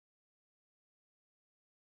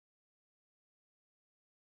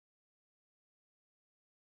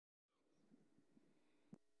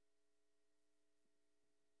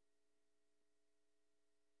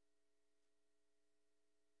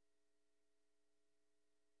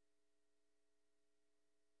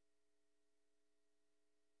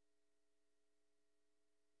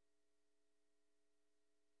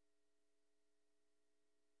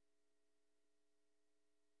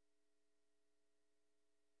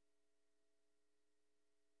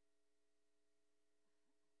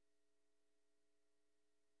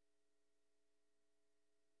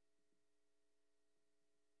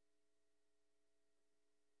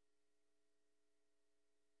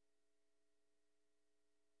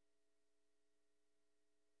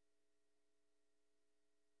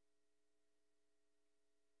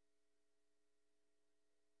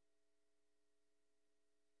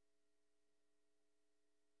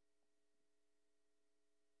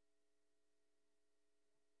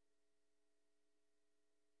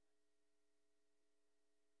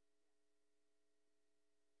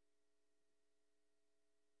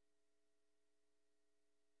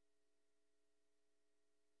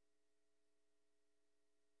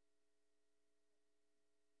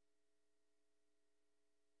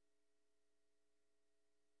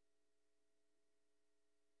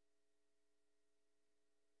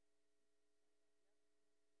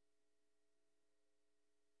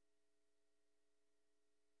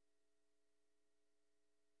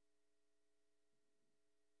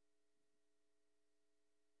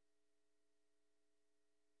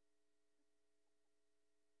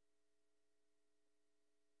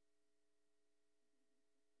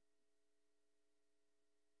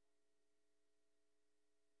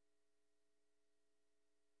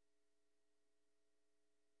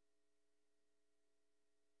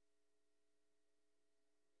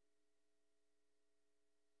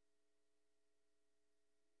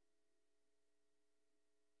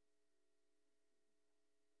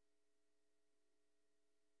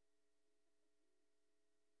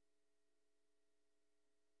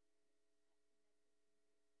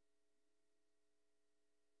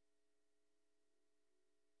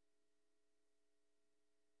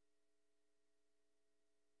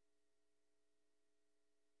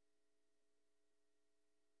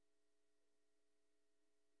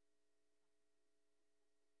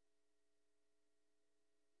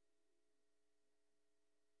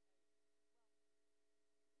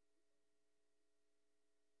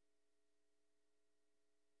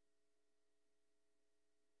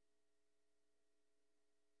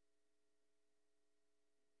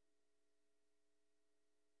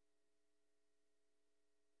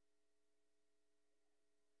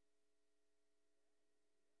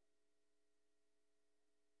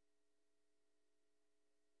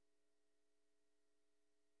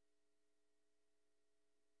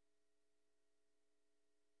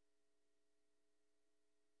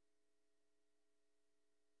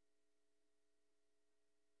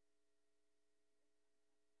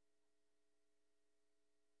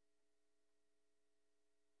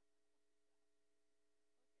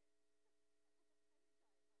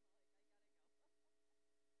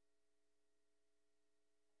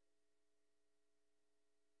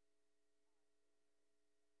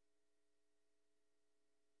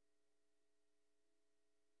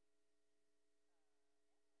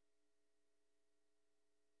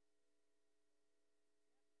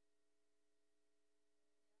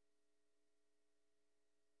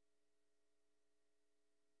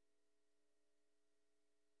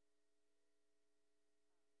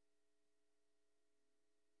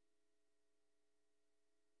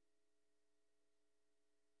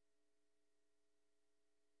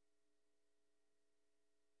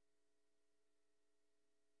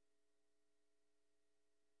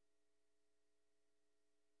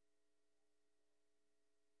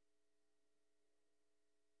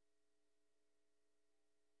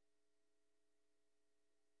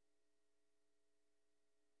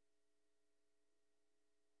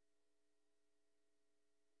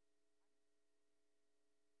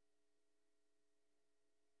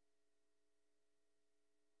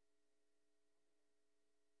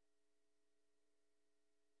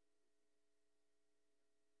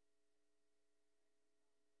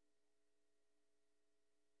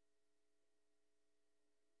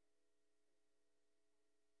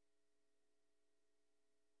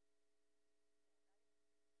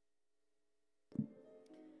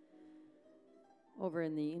Over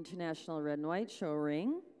in the International Red and White Show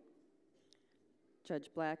ring,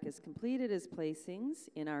 Judge Black has completed his placings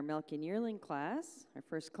in our milk and yearling class, our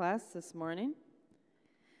first class this morning.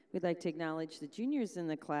 We'd like to acknowledge the juniors in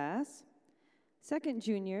the class. Second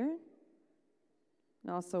junior,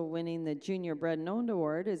 and also winning the Junior Bred and Owned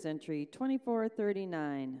Award, is entry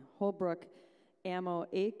 2439, Holbrook Ammo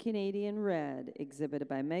 8 Canadian Red, exhibited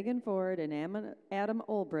by Megan Ford and Adam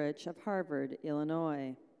Olbrich of Harvard,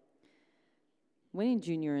 Illinois. Winning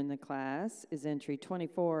junior in the class is entry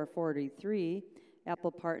 2443,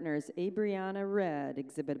 Apple Partners Abriana Red,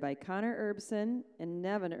 exhibited by Connor Erbson and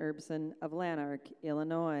Nevin Erbson of Lanark,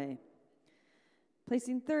 Illinois.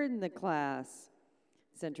 Placing third in the class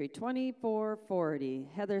is entry 2440,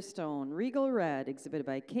 Heather Stone Regal Red, exhibited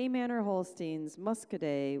by K Manor Holsteins,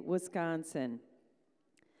 Muscadet, Wisconsin.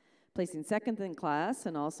 Placing second in class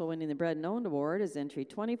and also winning the Bred and Owned Award is entry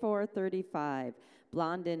 2435,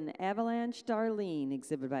 Blondin Avalanche Darlene,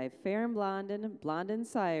 exhibited by Fair and Blondin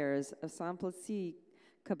Sires of Saint-Placide,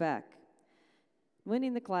 Quebec.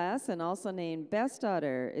 Winning the class and also named Best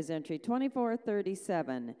Udder is entry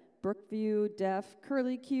 2437, Brookview Deaf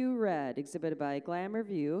Curly Q Red, exhibited by Glamour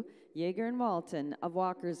View, Yeager and Walton of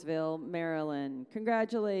Walkersville, Maryland.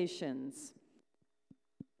 Congratulations.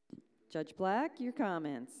 Judge Black, your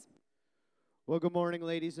comments. Well, good morning,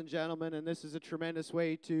 ladies and gentlemen, and this is a tremendous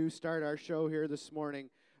way to start our show here this morning.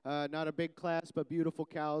 Not a big class, but beautiful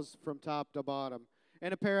cows from top to bottom.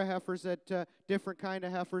 And a pair of heifers that, different kind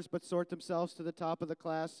of heifers, but sort themselves to the top of the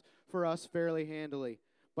class for us fairly handily.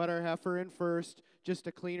 But our heifer in first, just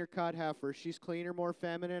a cleaner cut heifer. She's cleaner, more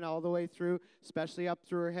feminine all the way through, especially up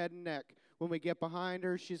through her head and neck. When we get behind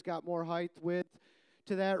her, she's got more height, width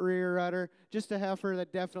to that rear udder. Just a heifer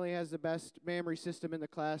that definitely has the best mammary system in the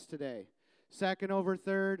class today. Second over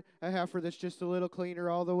third, a heifer that's just a little cleaner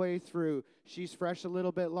all the way through. She's fresh a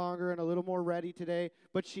little bit longer and a little more ready today,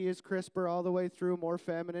 but she is crisper all the way through, more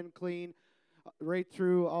feminine, clean, right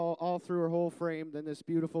through, all through her whole frame than this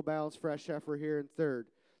beautiful, balanced, fresh heifer here in third.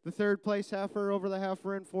 The third place heifer over the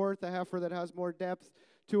heifer in fourth, a heifer that has more depth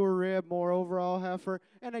to her rib, more overall heifer,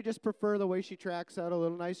 and I just prefer the way she tracks out a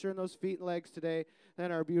little nicer in those feet and legs today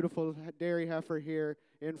than our beautiful dairy heifer here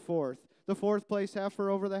in fourth. The fourth place heifer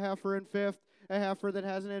over the heifer in fifth, a heifer that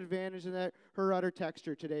has an advantage in that her udder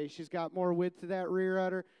texture today. She's got more width to that rear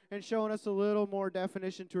udder and showing us a little more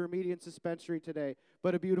definition to her median suspensory today.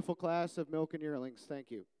 But a beautiful class of milk and yearlings.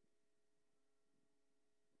 Thank you.